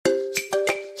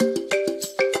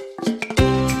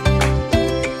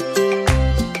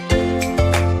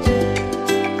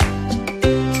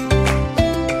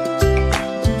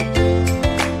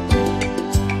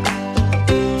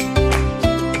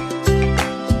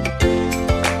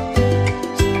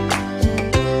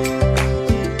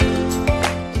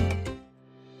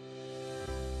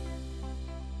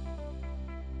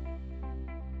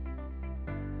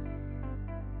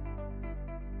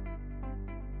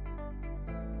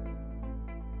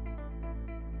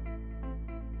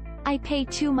I pay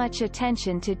too much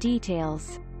attention to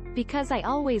details. Because I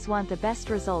always want the best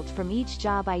result from each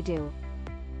job I do.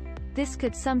 This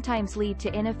could sometimes lead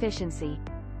to inefficiency.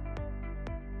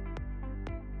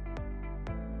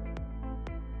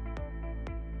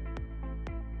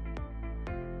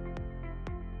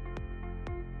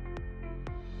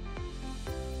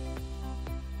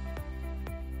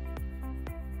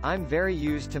 I'm very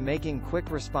used to making quick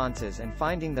responses and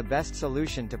finding the best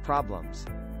solution to problems.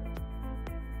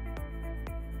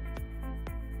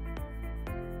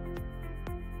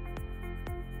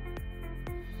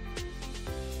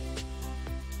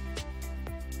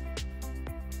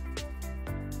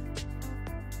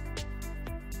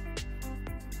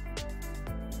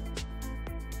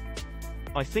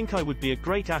 I think I would be a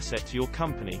great asset to your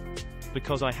company,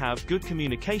 because I have good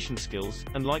communication skills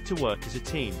and like to work as a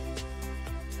team.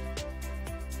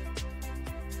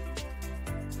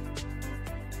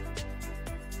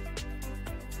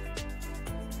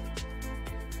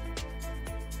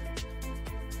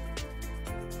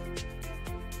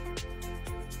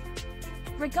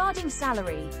 Regarding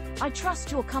salary, I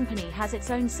trust your company has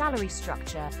its own salary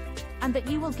structure, and that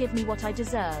you will give me what I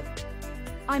deserve.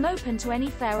 I'm open to any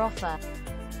fair offer.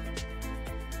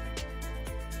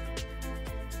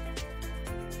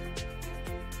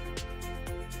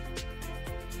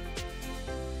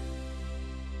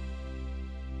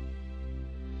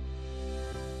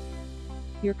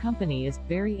 Your company is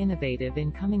very innovative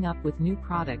in coming up with new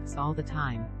products all the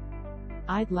time.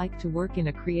 I'd like to work in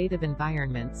a creative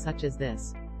environment such as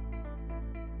this.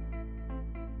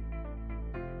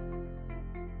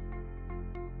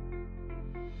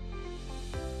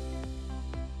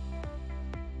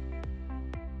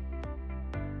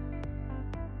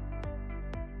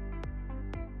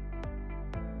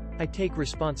 I take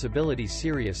responsibilities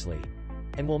seriously,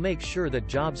 and will make sure that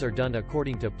jobs are done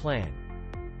according to plan,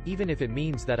 even if it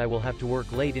means that I will have to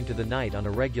work late into the night on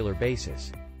a regular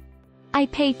basis. I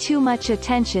pay too much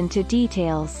attention to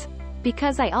details.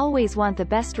 Because I always want the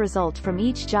best result from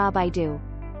each job I do.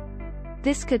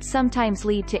 This could sometimes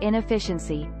lead to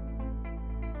inefficiency.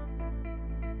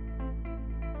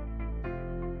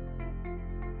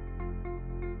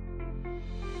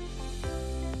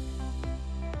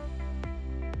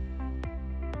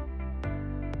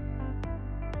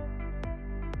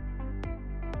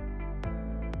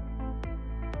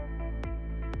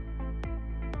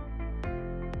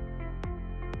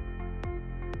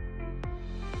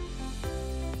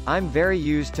 I'm very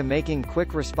used to making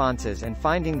quick responses and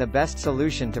finding the best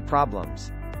solution to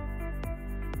problems.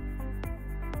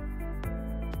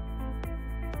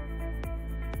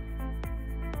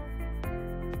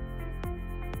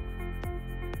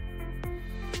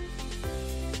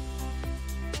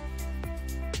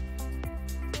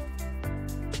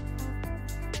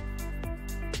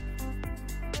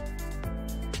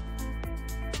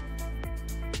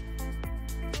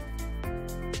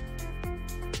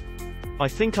 I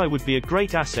think I would be a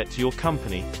great asset to your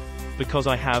company, because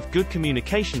I have good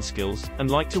communication skills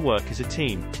and like to work as a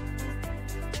team.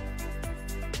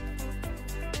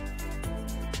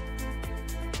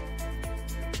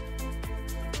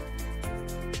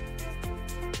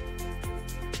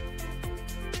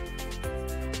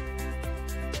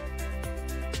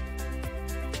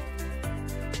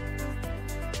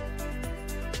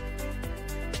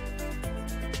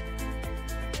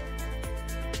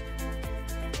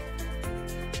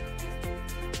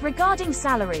 Regarding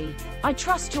salary, I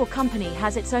trust your company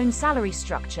has its own salary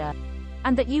structure,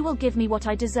 and that you will give me what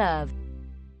I deserve.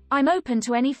 I'm open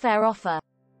to any fair offer.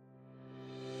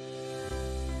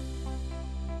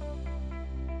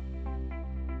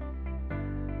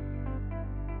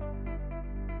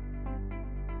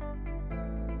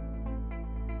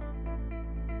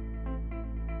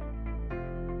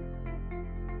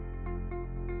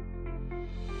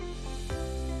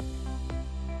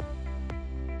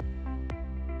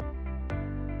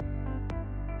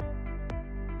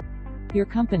 Your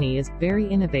company is very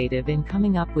innovative in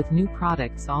coming up with new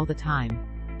products all the time.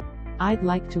 I'd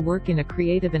like to work in a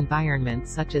creative environment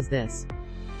such as this.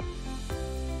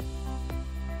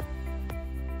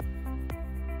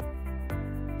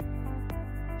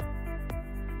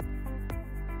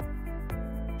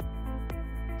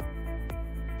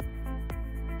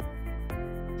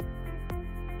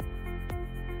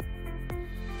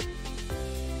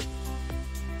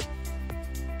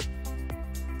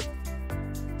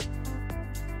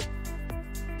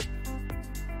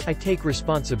 I take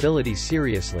responsibilities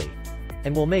seriously,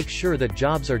 and will make sure that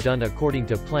jobs are done according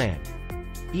to plan,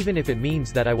 even if it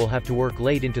means that I will have to work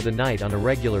late into the night on a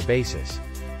regular basis.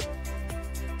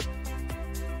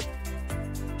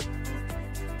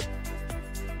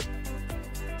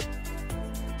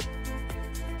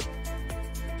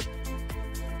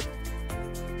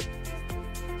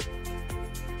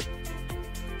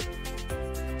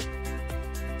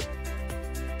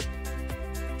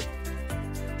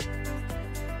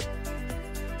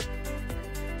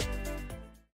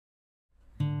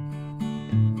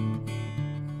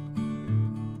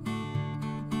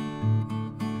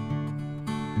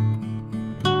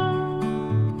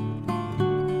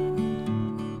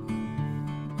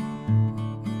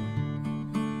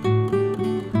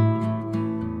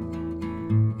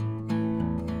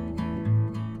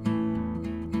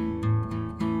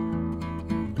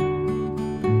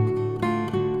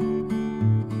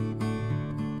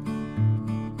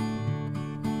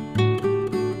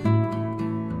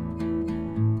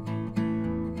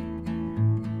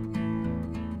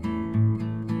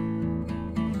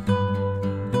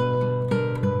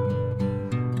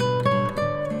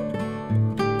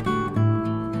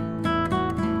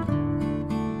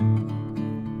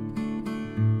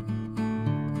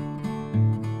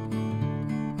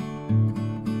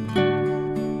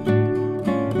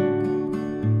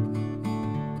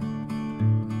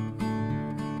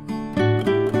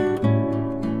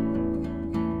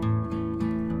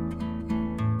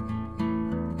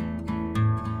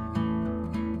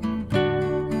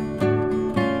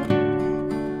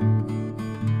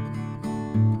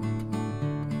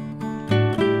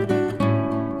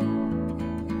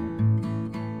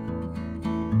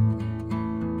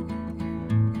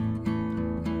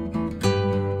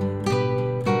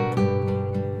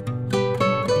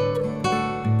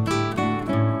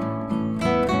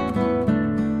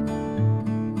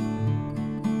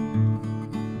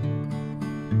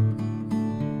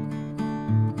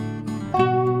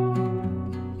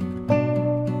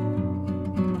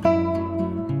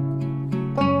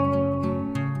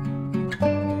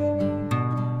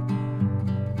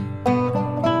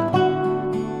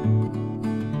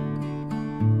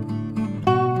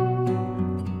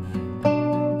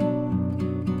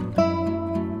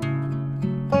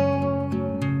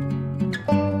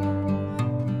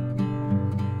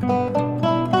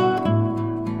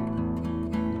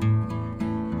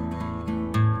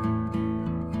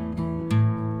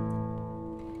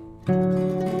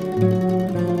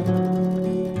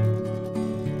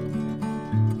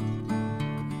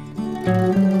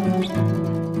 you.